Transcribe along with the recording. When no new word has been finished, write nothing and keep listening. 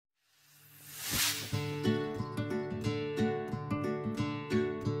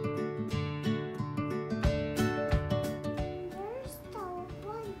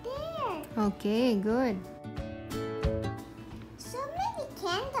Okay, good. So many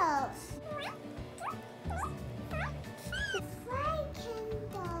candles. Five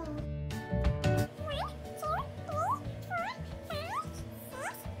candles.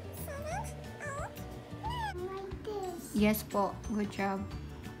 Like this. Yes po. Good job.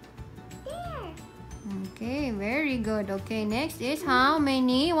 There. Okay, very good. Okay, next is how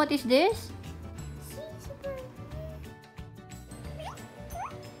many? What is this?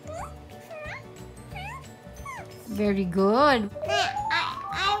 Very good.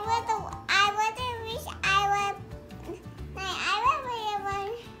 I would wish I would be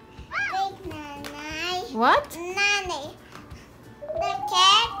big nanny. What? Nanny. The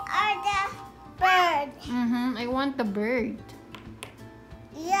cat or the bird? I want the bird.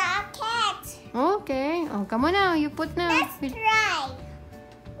 Yeah, a cat. Okay. Oh, come on now. You put now. Let's try.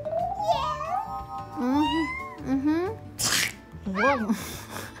 Yeah. Whoa.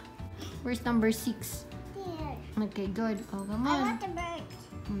 Where's number 6? There. Okay, good. Oh, come I on. want the bird.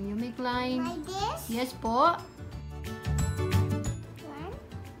 You make line. Like this. Yes po. 1,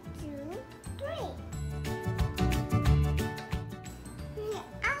 2, 3.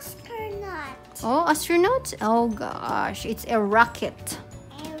 Astronaut. Oh, astronauts? Oh gosh, it's a rocket.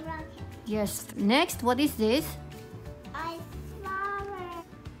 A rocket. Yes. Next, what is this? A flower.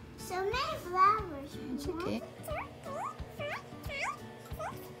 So many flowers. It's okay.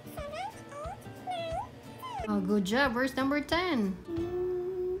 Oh, good job. Where's number 10?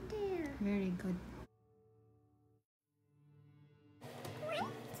 There. Very good.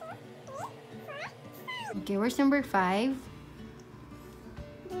 Okay, where's number 5?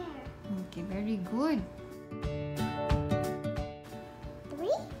 There. Okay, very good. 3,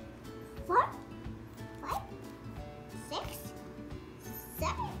 4, 5, 6,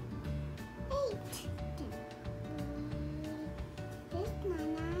 7, 8. This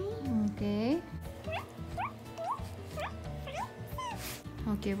nanay. Okay.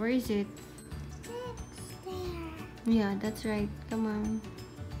 Okay, where is it? 6 there. Yeah, that's right. Come on.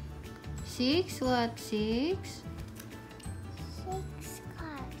 6? What? 6? 6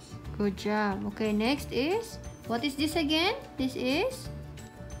 cars. Good job. Okay, next is? What is this again? This is?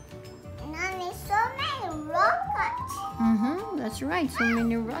 Nanny, so many rockets. That's right. So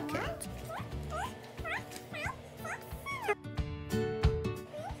many rockets.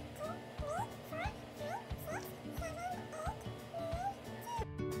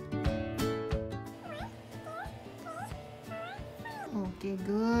 Okay,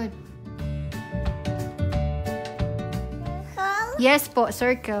 good. Yes po,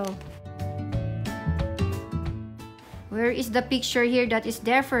 circle. Where is the picture here that is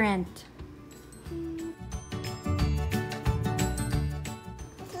different?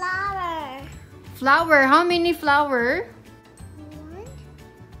 Flower. Flower. How many flower? 1,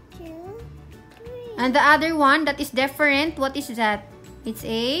 2, 3. And the other one that is different, what is that? It's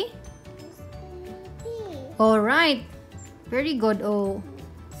a? Baby. Alright. Very good. Oh.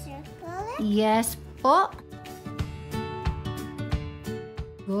 Circle it. Yes po.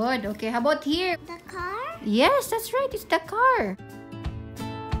 Good. Okay, how about here? The car. Yes, that's right. It's the car.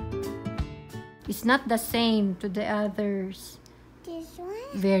 It's not the same to the others. This one.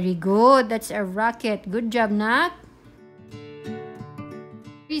 Very good. That's a rocket. Good job, Nak.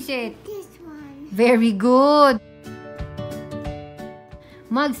 Where is it? This one. Very good.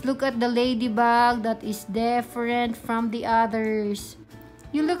 Mugs, look at the ladybug that is different from the others.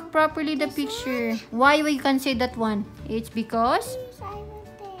 You look properly the picture. Why you can say that one? It's because? Yes, I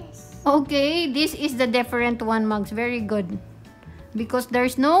want this. Okay, this is the different one, Mugs. Very good. Because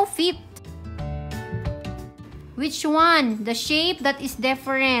there's no feet. Which one? The shape that is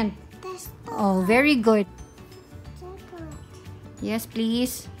different. This Oh, very good. circle it. Yes,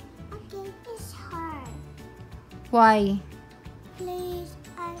 please. Okay, it's hard. Why? Please,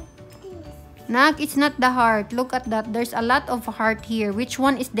 this. Nak, it's not the heart. Look at that. There's a lot of heart here. Which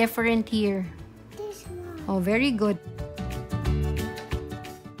one is different here? This one. Oh, very good.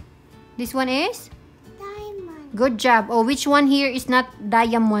 This one is? Diamond. Good job. Oh, which one here is not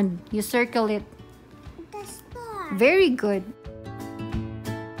diamond? You circle it. The star. Very good.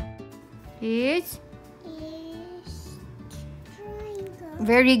 It's Is triangle.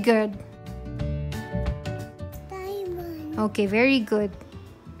 very good. Diamond. Okay, very good.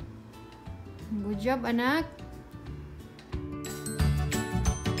 Good job, anak.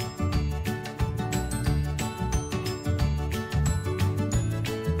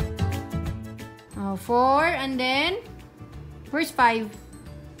 Oh, 4 and then where's 5?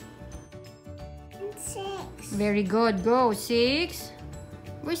 6. Very good. Go. 6.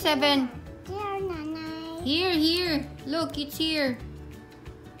 Where's 7? There, nanay. Here. Look, it's here.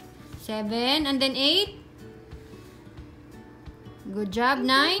 7. And then 8. Good job. 9.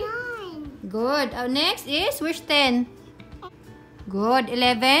 9. Good. Next is, where's 10? Good.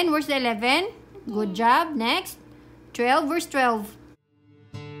 11. Where's the 11? Good job. Next. 12. Where's 12?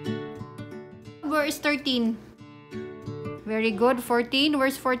 Where is 13? Very good. 14.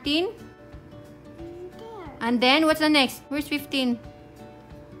 Where's 14? There. And then, what's the next? Where's 15?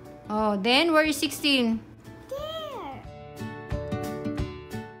 Oh, then where is 16? There.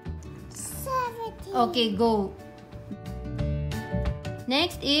 17. Okay, go.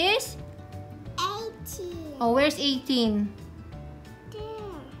 Next is? 18. Oh, where's 18? There.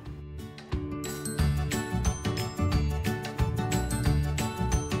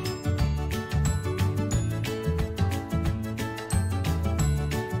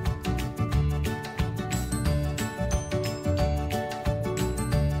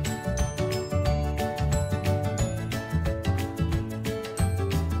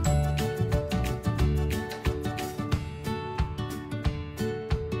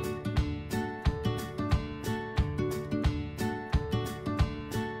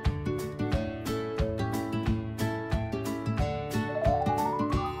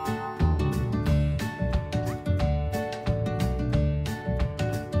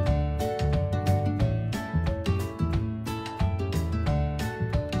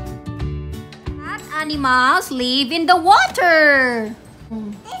 What animals live in the water?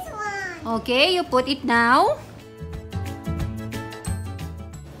 This one. Okay, you put it now.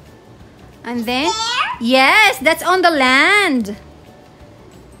 And then? There? Yes, that's on the land.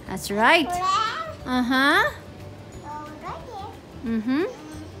 That's right. Red. Uh-huh. Oh, right there. Mm-hmm.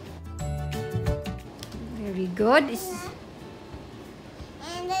 Very good.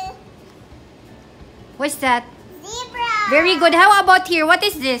 And the What's that? zebra. Very good. How about here? What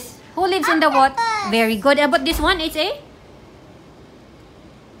is this? Who lives in the water? Octopus. Very good. How about this one? It's a?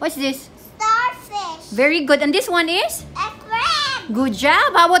 What's this? Starfish. Very good. And this one is? A crab. Good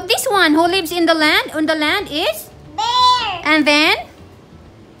job. How about this one? Who lives in the land? On the land is? Bear. And then?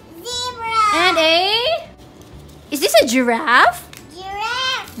 Zebra. And a? Is this a giraffe?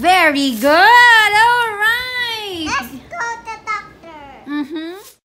 Giraffe. Very good.